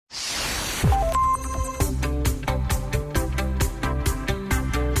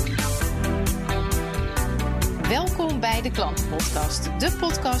bij de Klantenpodcast. De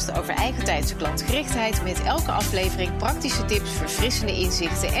podcast over eigentijdse klantgerichtheid met elke aflevering praktische tips, verfrissende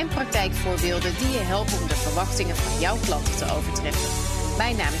inzichten en praktijkvoorbeelden die je helpen om de verwachtingen van jouw klanten te overtreffen.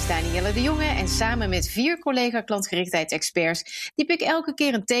 Mijn naam is Danielle de Jonge en samen met 4 collega klantgerichtheidsexperts diep ik elke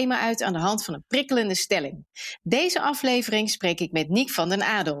keer een thema uit aan de hand van een prikkelende stelling. Deze aflevering spreek ik met Niek van den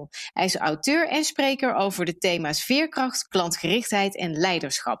Adel. Hij is auteur en spreker over de thema's veerkracht, klantgerichtheid en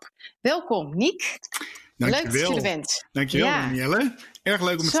leiderschap. Welkom, Niek. Dankjewel. Leuk dat je er bent. Dankjewel, Danielle. Erg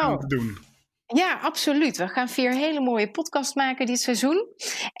leuk om het samen te doen. Ja, absoluut. We gaan 4 hele mooie podcasts maken dit seizoen.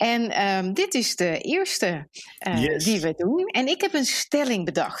 En dit is de eerste die we doen. En ik heb een stelling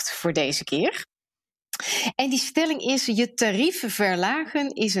bedacht voor deze keer. En die stelling is: je tarieven verlagen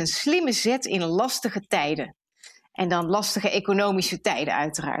is een slimme zet in lastige tijden. En dan lastige economische tijden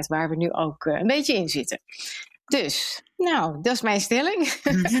uiteraard, waar we nu ook een beetje in zitten. Dus, nou, dat is mijn stelling.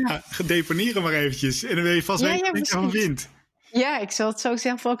 Ja, deponeren maar eventjes. En dan wil je vast weten wat je van vindt. Ja, ik zal het zo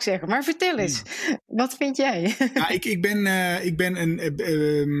zelf ook zeggen. Maar vertel eens, wat vind jij? Ja, ik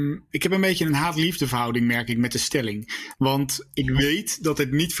heb een beetje een haat-liefde verhouding, merk ik, met de stelling. Want ik weet dat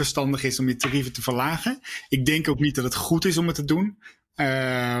het niet verstandig is om je tarieven te verlagen. Ik denk ook niet dat het goed is om het te doen.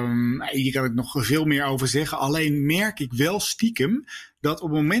 Hier kan ik nog veel meer over zeggen. Alleen merk ik wel stiekem dat op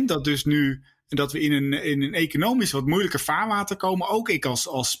het moment dat dus nu dat we in een economisch wat moeilijker vaarwater komen, ook ik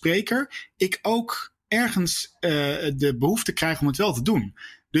als spreker, ik ook ergens de behoefte krijg om het wel te doen.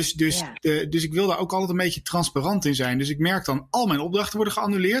 Dus ik wil daar ook altijd een beetje transparant in zijn. Dus ik merk dan, al mijn opdrachten worden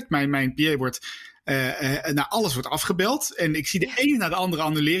geannuleerd. Mijn PA wordt, alles wordt afgebeld. En ik zie de ene naar de andere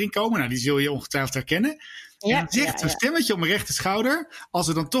annulering komen. Nou, die zul je ongetwijfeld herkennen. Ja, en dan zegt een stemmetje op mijn rechter schouder, als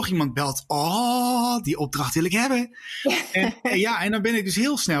er dan toch iemand belt, die opdracht wil ik hebben. Ja. En dan ben ik dus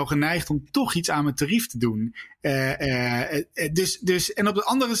heel snel geneigd om toch iets aan mijn tarief te doen. En op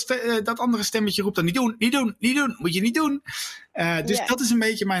dat andere stemmetje roept dan niet doen, moet je niet doen. Dat is een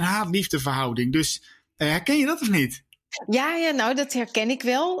beetje mijn haat-liefde verhouding. Dus herken je dat of niet? Ja, nou, dat herken ik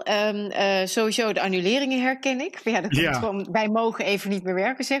wel. Sowieso de annuleringen herken ik. Ja, dat komt gewoon, wij mogen even niet meer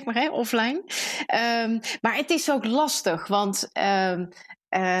werken, zeg maar, offline. Maar het is ook lastig, want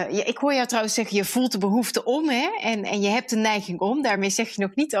ik hoor jou trouwens zeggen, je voelt de behoefte om, hè? En je hebt de neiging om. Daarmee zeg je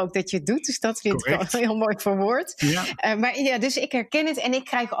nog niet ook dat je het doet. Dus dat vind ik wel heel mooi verwoord. Ja. Dus ik herken het. En ik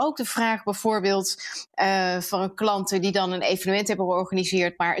krijg ook de vraag bijvoorbeeld van een klanten die dan een evenement hebben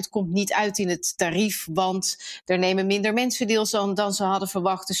georganiseerd, maar het komt niet uit in het tarief, want er nemen minder mensen deel dan ze hadden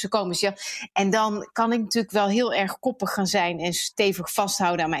verwacht. Dus ze komen. En dan kan ik natuurlijk wel heel erg koppig gaan zijn en stevig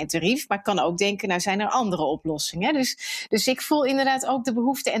vasthouden aan mijn tarief. Maar ik kan ook denken, nou zijn er andere oplossingen. Dus ik voel inderdaad ook de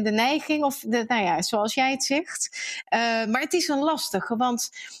behoefte en de neiging, zoals jij het zegt. Maar het is een lastige, want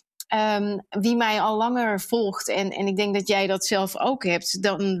wie mij al langer volgt, en ik denk dat jij dat zelf ook hebt,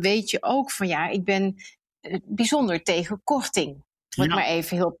 dan weet je ook van ik ben bijzonder tegen korting. Om het maar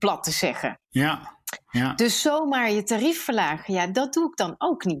even heel plat te zeggen. Ja. Dus zomaar je tarief verlagen, dat doe ik dan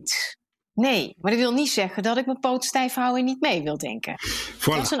ook niet. Nee, maar dat wil niet zeggen dat ik mijn poot stijf hou en niet mee wil denken. Voilà.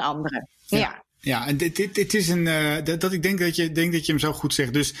 Dat is een andere. Ja. Ja, en dit is dat ik denk dat je hem zo goed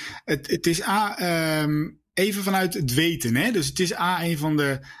zegt. Dus het is even vanuit het weten, hè. Dus het is een van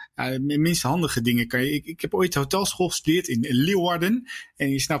de minst handige dingen. Ik heb ooit hotelschool gestudeerd in Leeuwarden. En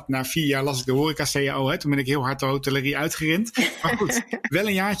je snapt, na 4 jaar las ik de horeca-CAO. Hè. Toen ben ik heel hard de hotellerie uitgerend. Maar goed, wel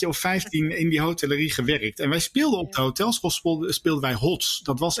een jaartje of 15 in die hotellerie gewerkt. En wij speelden op de hotelschool speelden wij HOTS.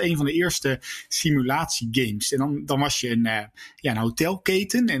 Dat was een van de eerste simulatiegames. En dan was je een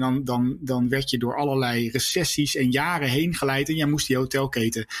hotelketen. En dan werd je door allerlei recessies en jaren heen geleid. En jij moest die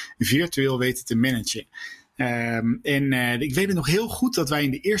hotelketen virtueel weten te managen. Ik weet het nog heel goed dat wij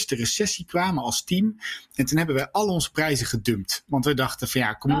in de eerste recessie kwamen als team. En toen hebben wij al onze prijzen gedumpt. Want we dachten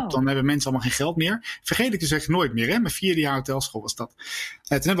van kom op, dan hebben mensen allemaal geen geld meer. Vergeet ik dus echt nooit meer, hè. Mijn 4e jaar hotelschool was dat.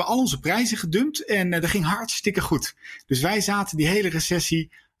 Toen hebben we al onze prijzen gedumpt en dat ging hartstikke goed. Dus wij zaten die hele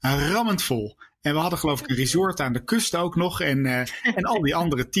recessie rammend vol. En we hadden geloof ik een resort aan de kust ook nog. En al die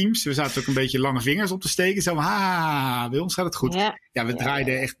andere teams. We zaten ook een beetje lange vingers op te steken. Zo, bij ons gaat het goed. Ja, we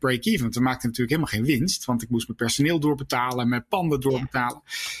draaiden echt break-even. Want we maakten natuurlijk helemaal geen winst. Want ik moest mijn personeel doorbetalen. Mijn panden doorbetalen.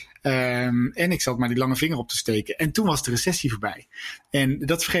 En ik zat maar die lange vinger op te steken. En toen was de recessie voorbij. En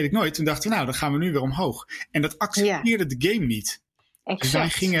dat vergeet ik nooit. Toen dachten we, dan gaan we nu weer omhoog. En dat accepteerde de game niet. Exact. Dus wij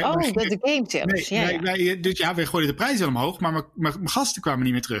gingen, de game zelfs. Wij gooiden de prijzen omhoog, maar mijn gasten kwamen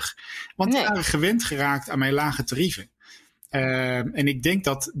niet meer terug. Want die waren gewend geraakt aan mijn lage tarieven. En ik denk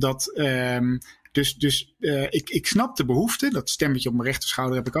ik snap de behoefte. Dat stemmetje op mijn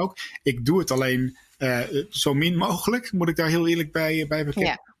rechterschouder heb ik ook. Ik doe het alleen zo min mogelijk, moet ik daar heel eerlijk bij bekennen.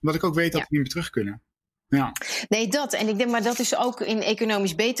 Ja. Omdat ik ook weet dat we niet meer terug kunnen. Ja. Nee, dat. En ik denk, maar dat is ook in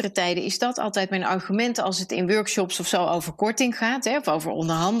economisch betere tijden, is dat altijd mijn argument als het in workshops of zo over korting gaat, hè, of over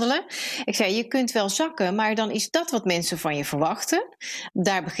onderhandelen. Ik zei, je kunt wel zakken, maar dan is dat wat mensen van je verwachten.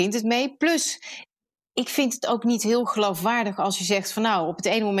 Daar begint het mee. Plus, ik vind het ook niet heel geloofwaardig als je zegt van nou, op het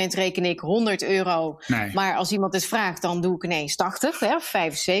ene moment reken ik €100. Nee. Maar als iemand het vraagt, dan doe ik ineens 80 of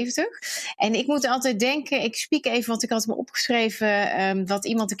 75. En ik moet altijd denken, ik spiek even, want ik had me opgeschreven wat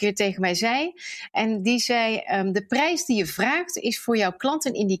iemand een keer tegen mij zei. En die zei, de prijs die je vraagt is voor jouw klant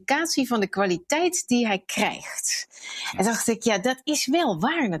een indicatie van de kwaliteit die hij krijgt. En dacht ik, ja, dat is wel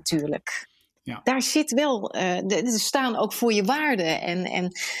waar natuurlijk. Ja. Daar zit wel, er staan ook voor je waarde.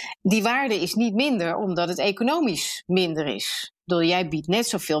 En die waarde is niet minder omdat het economisch minder is. Ik bedoel, jij biedt net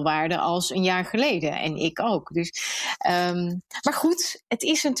zoveel waarde als een jaar geleden. En ik ook. Dus, maar goed, het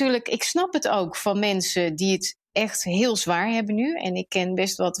is natuurlijk, ik snap het ook van mensen die het echt heel zwaar hebben nu. En ik ken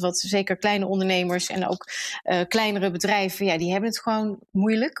best wat zeker kleine ondernemers en ook kleinere bedrijven. Ja, die hebben het gewoon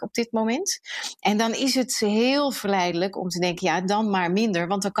moeilijk op dit moment. En dan is het heel verleidelijk om te denken, ja, dan maar minder,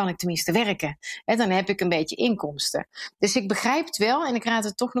 want dan kan ik tenminste werken. En dan heb ik een beetje inkomsten. Dus ik begrijp het wel en ik raad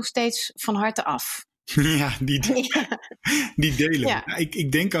het toch nog steeds van harte af. Ja, die delen. Ja.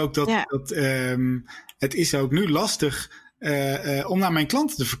 Ik denk ook dat het is ook nu lastig om naar mijn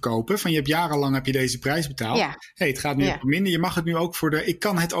klanten te verkopen. Van je hebt jarenlang heb je deze prijs betaald. Ja. Hey, het gaat nu minder. Je mag het nu ook ik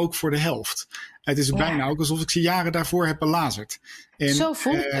kan het ook voor de helft. Het is bijna ook alsof ik ze jaren daarvoor heb belazerd. En, zo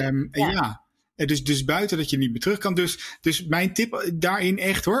voelt het. Dus buiten dat je niet meer terug kan. Dus mijn tip daarin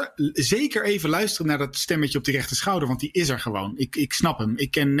echt hoor. Zeker even luisteren naar dat stemmetje op die rechter schouder. Want die is er gewoon. Ik snap hem.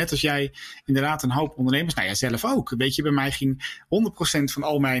 Ik ken net als jij inderdaad een hoop ondernemers. Nou ja, zelf ook. Weet je, bij mij ging 100% van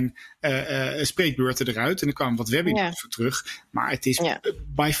al mijn spreekbeurten eruit. En er kwamen wat webinars voor terug. Maar het is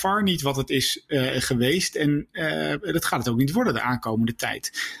by far niet wat het is geweest. En dat gaat het ook niet worden de aankomende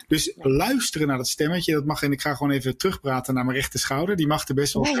tijd. Dus luisteren naar dat stemmetje. Dat mag. En ik ga gewoon even terugpraten naar mijn rechter schouder. Die mag er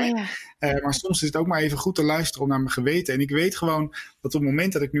best wel zijn. Maar soms is het ook maar even goed te luisteren om naar mijn geweten. En ik weet gewoon dat op het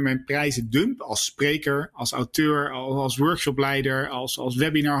moment dat ik nu mijn prijzen dump als spreker, als auteur, als workshopleider, als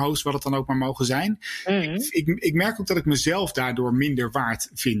webinarhost, wat het dan ook maar mogen zijn. Ik merk ook dat ik mezelf daardoor minder waard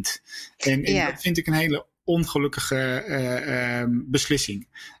vind. En dat vind ik een hele ongelukkige beslissing.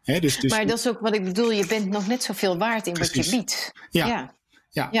 Dus maar dat is ook wat ik bedoel. Je bent nog net zoveel waard in wat je biedt. Ja,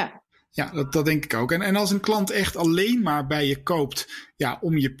 dat denk ik ook. En als een klant echt alleen maar bij je koopt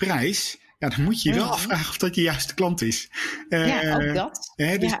om je prijs, dan moet je je wel afvragen of dat je juiste klant is. Ook dat.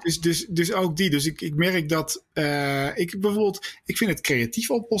 Dus ook die. Dus ik merk dat ik vind het creatief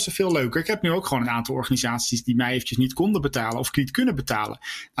oplossen veel leuker. Ik heb nu ook gewoon een aantal organisaties die mij eventjes niet konden betalen of niet kunnen betalen.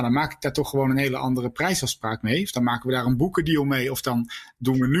 Nou, dan maak ik daar toch gewoon een hele andere prijsafspraak mee. Of dan maken we daar een boekendeal mee. Of dan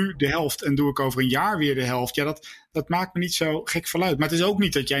doen we nu de helft en doe ik over een jaar weer de helft. Ja, dat maakt me niet zo gek vanuit. Maar het is ook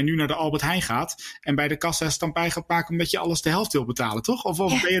niet dat jij nu naar de Albert Heijn gaat en bij de kassa stampij gaat maken omdat je alles de helft wil betalen, toch? Of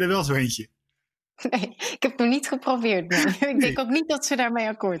ben je er wel zo eentje? Nee, ik heb het nog niet geprobeerd. Nee. Ik denk ook niet dat ze daarmee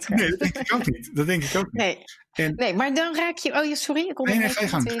akkoord gaan. Nee, dat denk ik ook niet. Nee, maar dan raak je... sorry, ik ga je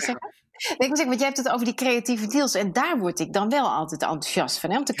gang. Ik moet zeggen, want jij hebt het over die creatieve deals. En daar word ik dan wel altijd enthousiast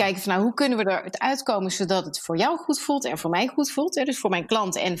van. Hè? Om te kijken van hoe kunnen we eruit uitkomen zodat het voor jou goed voelt en voor mij goed voelt. Hè? Dus voor mijn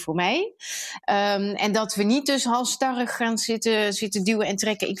klant en voor mij. En dat we niet dus halstarrig gaan zitten duwen en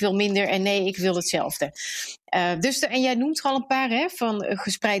trekken. Ik wil minder en nee, ik wil hetzelfde. En jij noemt er al een paar van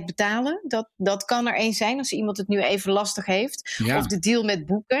gespreid betalen. Dat kan er één zijn als iemand het nu even lastig heeft. Ja. Of de deal met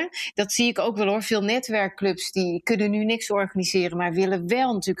boeken. Dat zie ik ook wel hoor. Veel netwerkclubs die kunnen nu niks organiseren, maar willen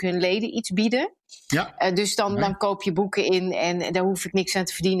wel natuurlijk hun leden iets bieden. Ja. Dus dan koop je boeken in en daar hoef ik niks aan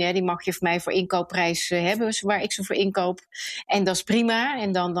te verdienen. Hè. Die mag je van mij voor inkoopprijs hebben, waar ik ze voor inkoop. En dat is prima.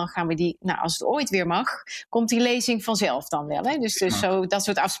 En dan gaan we die, als het ooit weer mag, komt die lezing vanzelf dan wel. Hè. Dus zo, dat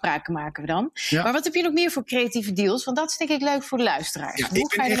soort afspraken maken we dan. Ja. Maar wat heb je nog meer voor creatieve deals? Want dat is denk ik leuk voor de luisteraars. Ja,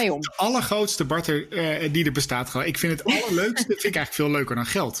 hoe ga je ermee om? De allergrootste Barter die er bestaat. Ik vind het allerleukste, vind ik eigenlijk veel leuker dan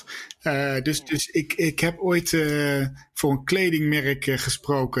geld. Dus ik heb ooit voor een kledingmerk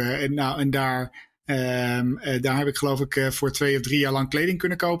gesproken. En daar heb ik geloof ik voor 2 of 3 jaar lang kleding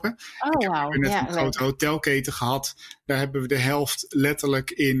kunnen kopen. Ik heb net een grote hotelketen gehad. Daar hebben we de helft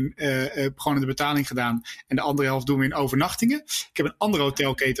letterlijk gewoon in de betaling gedaan. En de andere helft doen we in overnachtingen. Ik heb een andere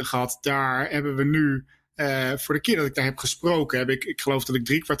hotelketen gehad. Daar hebben we nu voor de keer dat ik daar heb gesproken, ik geloof dat ik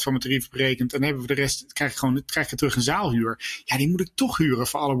 3/4 van mijn tarief berekend. En dan hebben we de rest, krijg je terug een zaalhuur. Ja, die moet ik toch huren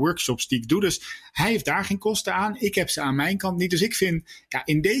voor alle workshops die ik doe. Dus hij heeft daar geen kosten aan. Ik heb ze aan mijn kant niet. Dus ik vind,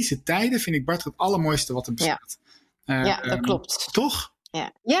 in deze tijden vind ik Bart het allermooiste wat er bestaat. Ja, dat klopt. Toch?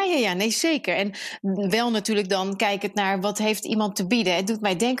 Ja, nee, zeker. En wel natuurlijk dan kijkend naar wat heeft iemand te bieden. Het doet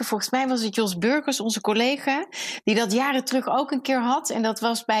mij denken, volgens mij was het Jos Burgers, onze collega, die dat jaren terug ook een keer had. En dat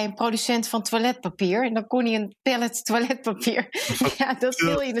was bij een producent van toiletpapier. En dan kon hij een pallet toiletpapier. Ja, dat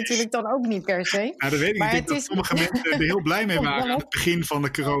wil je natuurlijk dan ook niet per se. Ja, dat weet ik. Maar ik denk dat sommige mensen er heel blij mee waren aan het begin van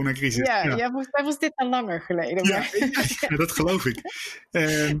de coronacrisis. Ja, volgens mij was dit al langer geleden. Ja, dat geloof ik.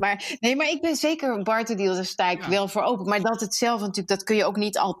 Maar ik ben zeker een barterdeal, daar sta ik wel voor open. Maar dat het zelf natuurlijk, dat kun je ook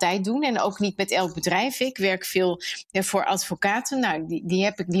niet altijd doen. En ook niet met elk bedrijf. Ik werk veel voor advocaten. Nou, die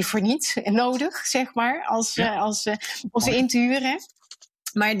heb ik liever niet nodig, zeg maar, als ze in te huren.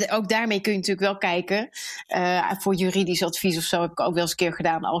 Maar ook daarmee kun je natuurlijk wel kijken. Voor juridisch advies of zo heb ik ook wel eens een keer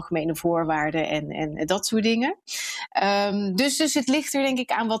gedaan. Algemene voorwaarden en dat soort dingen. Dus het ligt er denk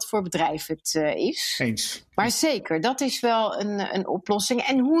ik aan wat voor bedrijf het is. Eens. Maar zeker, dat is wel een oplossing.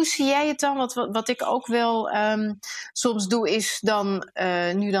 En hoe zie jij het dan? Wat ik ook wel soms doe is dan,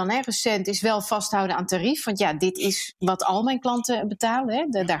 recent, is wel vasthouden aan tarief. Want ja, dit is wat al mijn klanten betalen.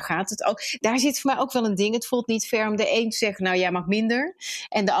 Hè? Daar gaat het ook. Daar zit voor mij ook wel een ding. Het voelt niet fair om de een te zeggen, nou jij mag minder.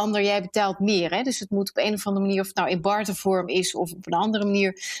 En de ander, jij betaalt meer. Hè? Dus het moet op een of andere manier, of het nou in bartervorm is of op een andere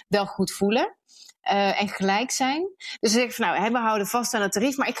manier, wel goed voelen. En gelijk zijn. Dus dan zeg ik van we houden vast aan het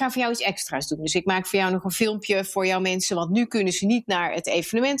tarief, maar ik ga voor jou iets extra's doen. Dus ik maak voor jou nog een filmpje voor jouw mensen, want nu kunnen ze niet naar het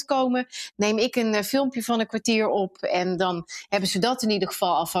evenement komen. Neem ik een filmpje van een kwartier op en dan hebben ze dat in ieder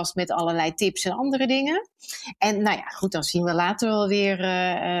geval alvast met allerlei tips en andere dingen. En goed, dan zien we later wel weer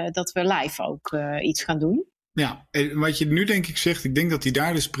dat we live ook iets gaan doen. Ja, en wat je nu denk ik zegt, ik denk dat die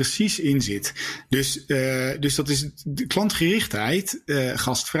daar dus precies in zit. Dus dat is de klantgerichtheid,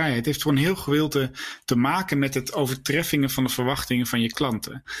 gastvrijheid, heeft voor een heel gedeelte te maken met het overtreffingen van de verwachtingen van je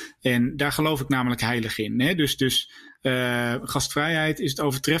klanten. En daar geloof ik namelijk heilig in. Hè? Dus gastvrijheid is het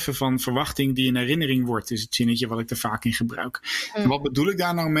overtreffen van verwachting die in herinnering wordt, is het zinnetje wat ik er vaak in gebruik. En wat bedoel ik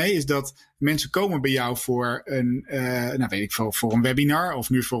daar nou mee, is dat mensen komen bij jou voor voor een webinar of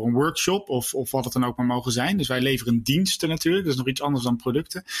nu voor een workshop of wat het dan ook maar mogen zijn. Dus wij leveren diensten natuurlijk, dat is nog iets anders dan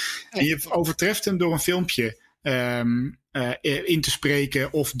producten. Ja. En je overtreft hem door een filmpje in te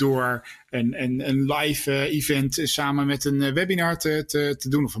spreken of door een live event samen met een webinar te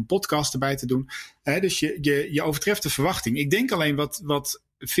doen of een podcast erbij te doen. Dus je overtreft de verwachting. Ik denk alleen wat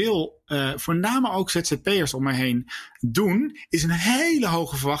veel, voornamelijk ook ZZP'ers om me heen doen, is een hele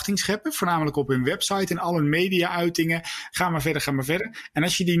hoge verwachting scheppen. Voornamelijk op hun website en al hun media-uitingen. Ga maar verder. En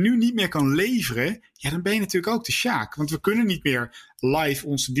als je die nu niet meer kan leveren, dan ben je natuurlijk ook de sjaak. Want we kunnen niet meer live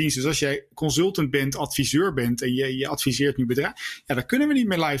onze diensten. Dus als jij consultant bent, adviseur bent en je adviseert nu bedrijf, dan kunnen we niet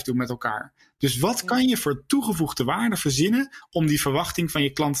meer live doen met elkaar. Dus wat kan je voor toegevoegde waarde verzinnen om die verwachting van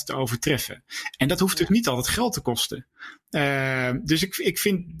je klant te overtreffen? En dat hoeft natuurlijk niet altijd geld te kosten. Dus ik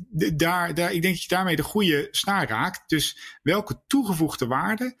vind ik denk dat je daarmee de goede snaar raakt. Dus welke toegevoegde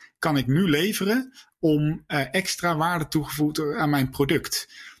waarde kan ik nu leveren om extra waarde toegevoegd aan mijn product?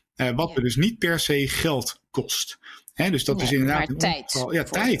 Wat me dus niet per se geld kost. Dus dat is inderdaad een tijd.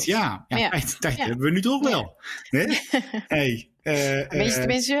 Tijd. Tijd hebben we nu toch wel. De meeste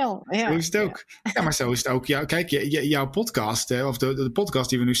mensen wel. Ja. Zo is het ook. Ja, maar zo is het ook. Kijk, jouw podcast, of de podcast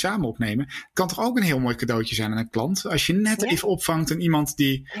die we nu samen opnemen, kan toch ook een heel mooi cadeautje zijn aan een klant. Als je net even opvangt aan iemand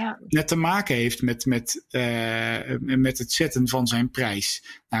die net te maken heeft met het zetten van zijn prijs.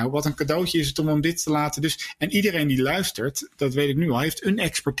 Nou, wat een cadeautje is het om dit te laten. Dus, en iedereen die luistert, dat weet ik nu al, heeft een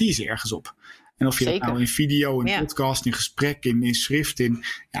expertise ergens op. En of je dat nou in video, in podcast, in gesprek, in schrift,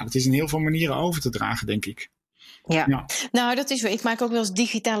 dat is in heel veel manieren over te dragen, denk ik. Ja, nou dat is wel. Ik maak ook wel eens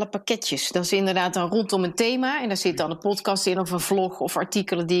digitale pakketjes. Dat is inderdaad dan rondom een thema. En daar zit dan een podcast in of een vlog of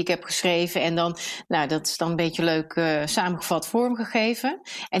artikelen die ik heb geschreven. En dan, dat is dan een beetje leuk samengevat vormgegeven.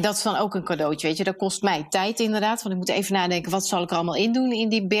 En dat is dan ook een cadeautje, weet je. Dat kost mij tijd inderdaad. Want ik moet even nadenken, wat zal ik er allemaal in doen in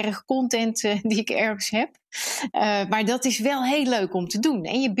die berg content die ik ergens heb. Maar dat is wel heel leuk om te doen.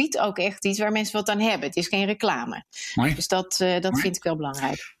 En je biedt ook echt iets waar mensen wat aan hebben. Het is geen reclame. Mooi. Dus dat vind ik wel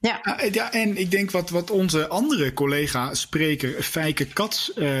belangrijk. Ja, en ik denk wat onze andere collega-spreker Fijke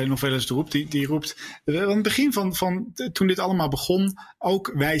Kats nog wel eens roept. Die roept, aan het begin van toen dit allemaal begon,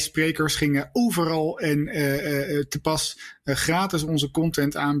 ook wij sprekers gingen overal en te pas gratis onze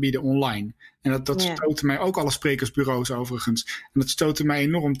content aanbieden online. En dat stootte mij, ook alle sprekersbureaus overigens. En dat stootte mij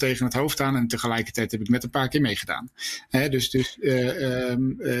enorm tegen het hoofd aan. En tegelijkertijd heb ik net een paar keer meegedaan. Dus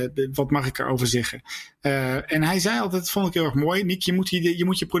wat mag ik erover zeggen? En hij zei altijd, dat vond ik heel erg mooi, Nick, je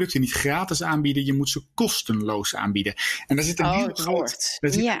moet je producten niet gratis aanbieden, je moet ze kostenloos aanbieden. En daar zit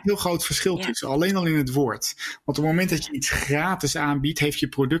een heel groot verschil tussen, alleen al in het woord. Want op het moment dat je iets gratis aanbiedt, heeft je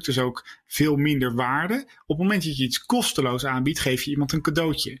product dus ook veel minder waarde. Op het moment dat je iets kosteloos aanbiedt, geef je iemand een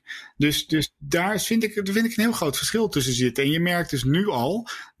cadeautje. Dus daar vind ik een heel groot verschil tussen zitten. En je merkt dus nu al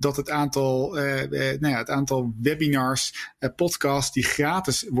dat het aantal webinars, podcasts die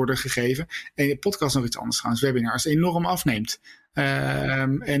gratis worden gegeven, en podcast nog iets anders trouwens, webinars, enorm afneemt.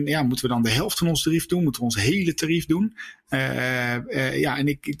 En ja, moeten we dan de helft van ons tarief doen? Moeten we ons hele tarief doen? En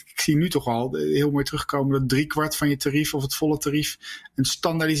ik zie nu toch al heel mooi terugkomen dat 3/4 van je tarief of het volle tarief een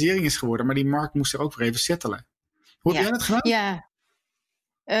standaardisering is geworden. Maar die markt moest er ook weer even settelen. Hoe heb jij dat gedaan? Ja.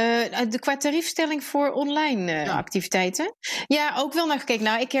 Qua tariefstelling voor online activiteiten? Ja, ook wel naar gekeken.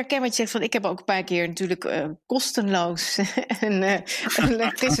 Nou, ik herken wat je zegt. Ik heb ook een paar keer natuurlijk kostenloos een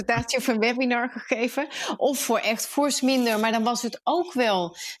presentatie of een webinar gegeven. Of voor echt fors minder. Maar dan was het ook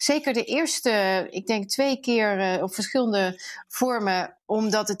wel, zeker de eerste, ik denk 2 keer op verschillende vormen,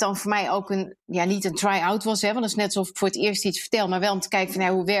 omdat het dan voor mij ook niet een try-out was. Want dat is net alsof ik voor het eerst iets vertel. Maar wel om te kijken van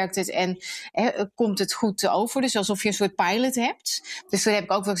hoe werkt het en komt het goed over. Dus alsof je een soort pilot hebt. Dus toen heb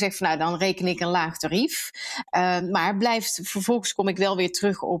ik ook wel gezegd van dan reken ik een laag tarief. Maar vervolgens kom ik wel weer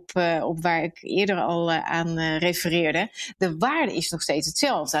terug op waar ik eerder al aan refereerde. De waarde is nog steeds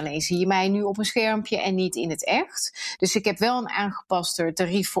hetzelfde. Alleen zie je mij nu op een schermpje en niet in het echt. Dus ik heb wel een aangepaster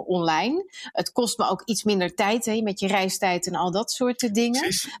tarief voor online. Het kost me ook iets minder tijd met je reistijd en al dat soort dingen.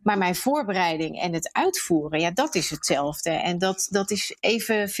 Precies. Maar mijn voorbereiding en het uitvoeren, dat is hetzelfde. En dat is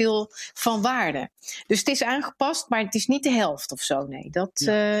evenveel van waarde. Dus het is aangepast, maar het is niet de helft of zo. Nee,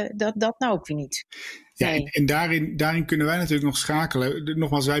 dat nou ook weer niet. Nee. Ja, en daarin kunnen wij natuurlijk nog schakelen.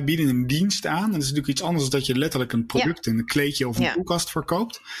 Nogmaals, wij bieden een dienst aan. En dat is natuurlijk iets anders dan dat je letterlijk een product, een kleedje of een koelkast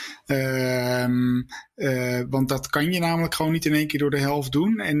verkoopt. Want dat kan je namelijk gewoon niet in één keer door de helft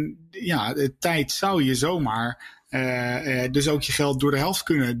doen. En de tijd zou je zomaar dus ook je geld door de helft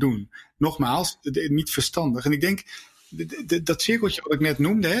kunnen doen. Nogmaals, niet verstandig. En ik denk, dat cirkeltje wat ik net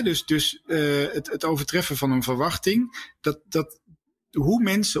noemde, dus het overtreffen van een verwachting, dat hoe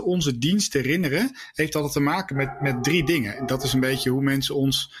mensen onze dienst herinneren, heeft altijd te maken met 3 dingen. En dat is een beetje hoe mensen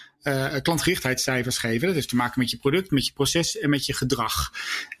ons klantgerichtheidscijfers geven. Dat heeft te maken met je product, met je proces en met je gedrag.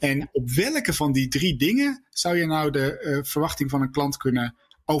 En op welke van die 3 dingen zou je nou de verwachting van een klant kunnen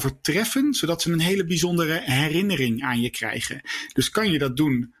overtreffen, zodat ze een hele bijzondere herinnering aan je krijgen? Dus kan je dat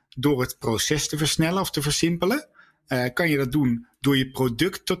doen door het proces te versnellen of te versimpelen? Kan je dat doen door je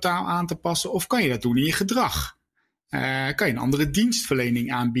product totaal aan te passen? Of kan je dat doen in je gedrag? Kan je een andere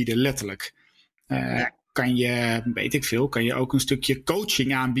dienstverlening aanbieden, letterlijk? Kan je ook een stukje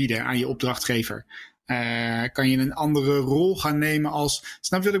coaching aanbieden aan je opdrachtgever? Kan je een andere rol gaan nemen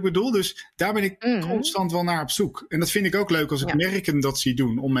snap je wat ik bedoel? Dus daar ben ik constant wel naar op zoek. En dat vind ik ook leuk als ik merken dat zie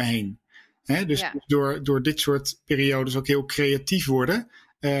doen om me heen. Dus door dit soort periodes ook heel creatief worden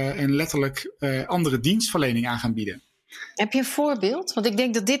en letterlijk andere dienstverlening aan gaan bieden. Heb je een voorbeeld? Want ik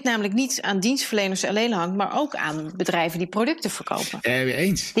denk dat dit namelijk niet aan dienstverleners alleen hangt, maar ook aan bedrijven die producten verkopen.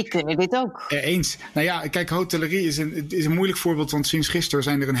 Eens. Die kunnen dit ook. Eens. Nou ja, kijk, hotellerie is een moeilijk voorbeeld, want sinds gisteren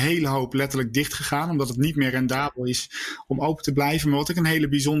zijn er een hele hoop letterlijk dicht gegaan, omdat het niet meer rendabel is om open te blijven. Maar wat ik een hele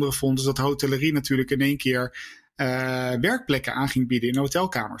bijzondere vond, is dat hotellerie natuurlijk in één keer werkplekken aan ging bieden in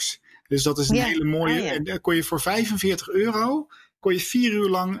hotelkamers. Dus dat is een hele mooie. En daar kon je voor €45 kon je 4 uur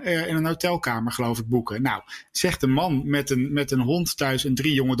lang in een hotelkamer, geloof ik, boeken. Nou, zegt een man met een hond thuis en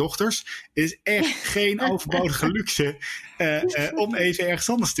 3 jonge dochters, het is echt geen overbodige luxe om even ergens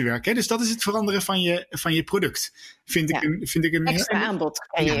anders te werken. Hè? Dus dat is het veranderen van je product. Vind ik een extra aanbod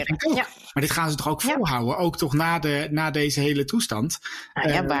creëren. Ja. Maar dit gaan ze toch ook volhouden, ook toch na deze hele toestand.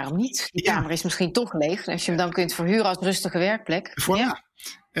 Waarom niet? Die kamer is misschien toch leeg, als je hem dan kunt verhuren als rustige werkplek.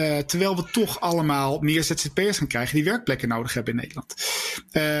 Terwijl we toch allemaal meer ZZP'ers gaan krijgen die werkplekken nodig hebben in Nederland.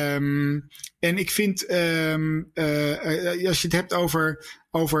 En ik vind, als je het hebt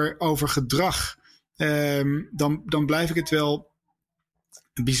over gedrag, dan blijf ik het wel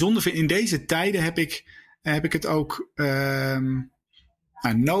bijzonder vinden. In deze tijden heb ik het ook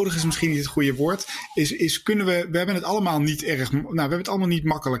nodig is misschien niet het goede woord. We hebben het allemaal niet we hebben het allemaal niet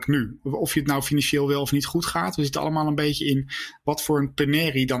makkelijk nu. Of je het nou financieel wel of niet goed gaat. We zitten allemaal een beetje in wat voor een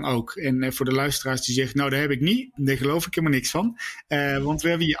penerie dan ook. En voor de luisteraars die zeggen, nou, daar heb ik niet. Daar geloof ik helemaal niks van. Want we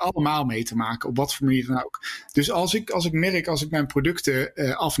hebben hier allemaal mee te maken. Op wat voor manier dan ook. Dus als ik mijn producten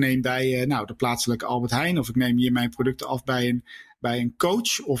afneem bij de plaatselijke Albert Heijn. Of ik neem hier mijn producten af bij een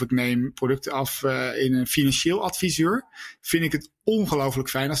coach, of ik neem producten af in een financieel adviseur, vind ik het ongelooflijk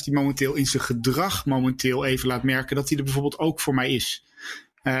fijn als die momenteel in zijn gedrag even laat merken dat hij er bijvoorbeeld ook voor mij is.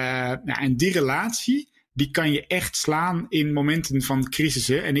 En die relatie, die kan je echt slaan in momenten van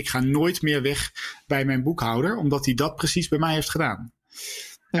crisissen. En ik ga nooit meer weg bij mijn boekhouder, omdat hij dat precies bij mij heeft gedaan.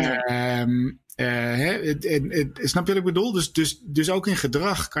 Ja. Snap je wat ik bedoel? Dus ook in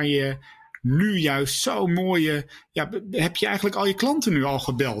gedrag kan je nu juist zo mooie... Ja, heb je eigenlijk al je klanten nu al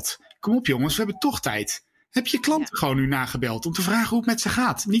gebeld? Kom op jongens, we hebben toch tijd. Heb je klanten gewoon nu nagebeld om te vragen hoe het met ze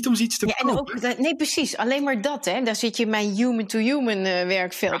gaat? Niet om ze iets te verkopen. Nee, precies. Alleen maar dat. Hè. Daar zit je in mijn human-to-human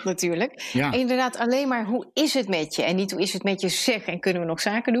werkveld natuurlijk. Ja. Inderdaad, alleen maar hoe is het met je? En niet hoe is het met je zeg en kunnen we nog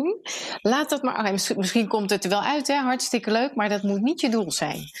zaken doen? Laat dat maar... Misschien komt het er wel uit, hè? Hartstikke leuk. Maar dat moet niet je doel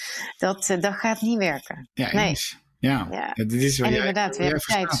zijn. Dat gaat niet werken. Ja, nee. Ja. Dit is en inderdaad, we hebben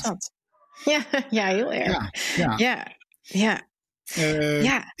tijd zat. Ja, heel erg. Ja.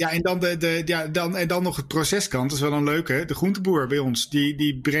 En dan nog het proceskant. Dat is wel een leuke. De groenteboer bij ons,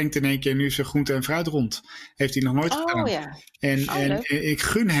 die brengt in één keer nu zijn groente en fruit rond. Heeft hij nog nooit gedaan. Ja. En ik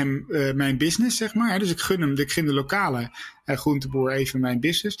gun hem mijn business, zeg maar. Dus ik gun de lokale groenteboer even mijn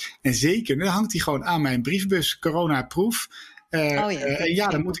business. En zeker, dan hangt hij gewoon aan mijn briefbus. Corona-proof.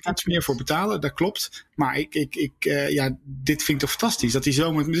 Daar moet ik iets meer voor betalen, dat klopt. Maar dit vind ik toch fantastisch. Dat hij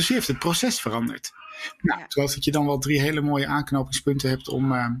zo moet. Dus hij heeft het proces veranderd. Nou, zoals dat je dan wel 3 hele mooie aanknopingspunten hebt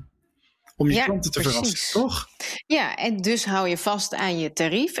om je klanten te verrassen, toch? Ja, en dus hou je vast aan je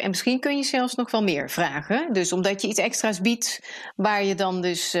tarief. En misschien kun je zelfs nog wel meer vragen. Dus omdat je iets extra's biedt, waar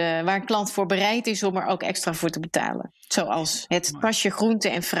een klant voor bereid is om er ook extra voor te betalen. Zoals het pasje groente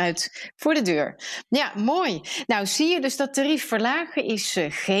en fruit voor de deur. Ja, mooi. Nou, zie je dus dat tarief verlagen is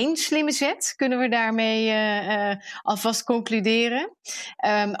geen slimme zet. Kunnen we daarmee alvast concluderen.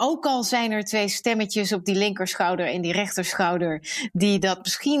 Ook al zijn er 2 stemmetjes op die linkerschouder en die rechterschouder die dat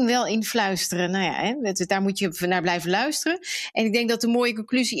misschien wel influisteren. Nou ja, daar moet je naar blijven luisteren. En ik denk dat de mooie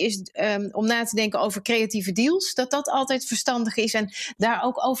conclusie is om na te denken over creatieve deals. Dat altijd verstandig is. En daar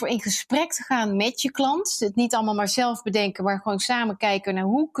ook over in gesprek te gaan met je klant. Het niet allemaal maar zelf bedenken, maar gewoon samen kijken naar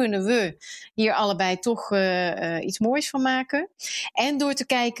hoe kunnen we hier allebei toch iets moois van maken. En door te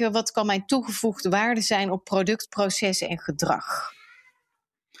kijken wat kan mijn toegevoegde waarde zijn op product, processen en gedrag.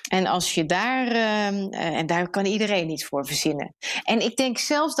 En als je en daar kan iedereen iets voor verzinnen. En ik denk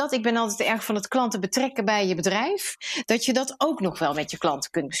zelfs ik ben altijd erg van het klanten betrekken bij je bedrijf, dat je dat ook nog wel met je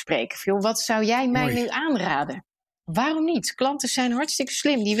klanten kunt bespreken. Joh, wat zou jij mij nu aanraden? Waarom niet? Klanten zijn hartstikke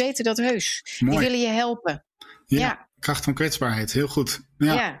slim, die weten dat heus. Mooi. Die willen je helpen. Ja. Kracht van kwetsbaarheid, heel goed.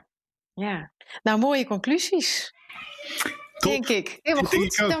 Ja. Nou, mooie conclusies. Top. Denk ik. Helemaal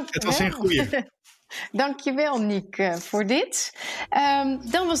goed. Het was een goeie. Dankjewel, Niek, voor dit.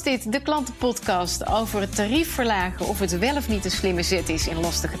 Dan was dit de klantenpodcast over het tarief verlagen, of het wel of niet een slimme zet is in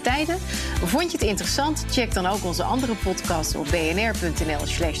lastige tijden. Vond je het interessant? Check dan ook onze andere podcast op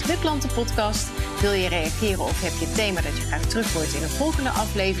bnr.nl/deklantenpodcast. Wil je reageren of heb je een thema dat je graag terug hoort in een volgende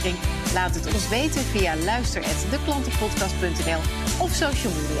aflevering? Laat het ons weten via luister@deklantenpodcast.nl of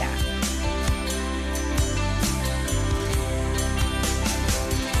social media.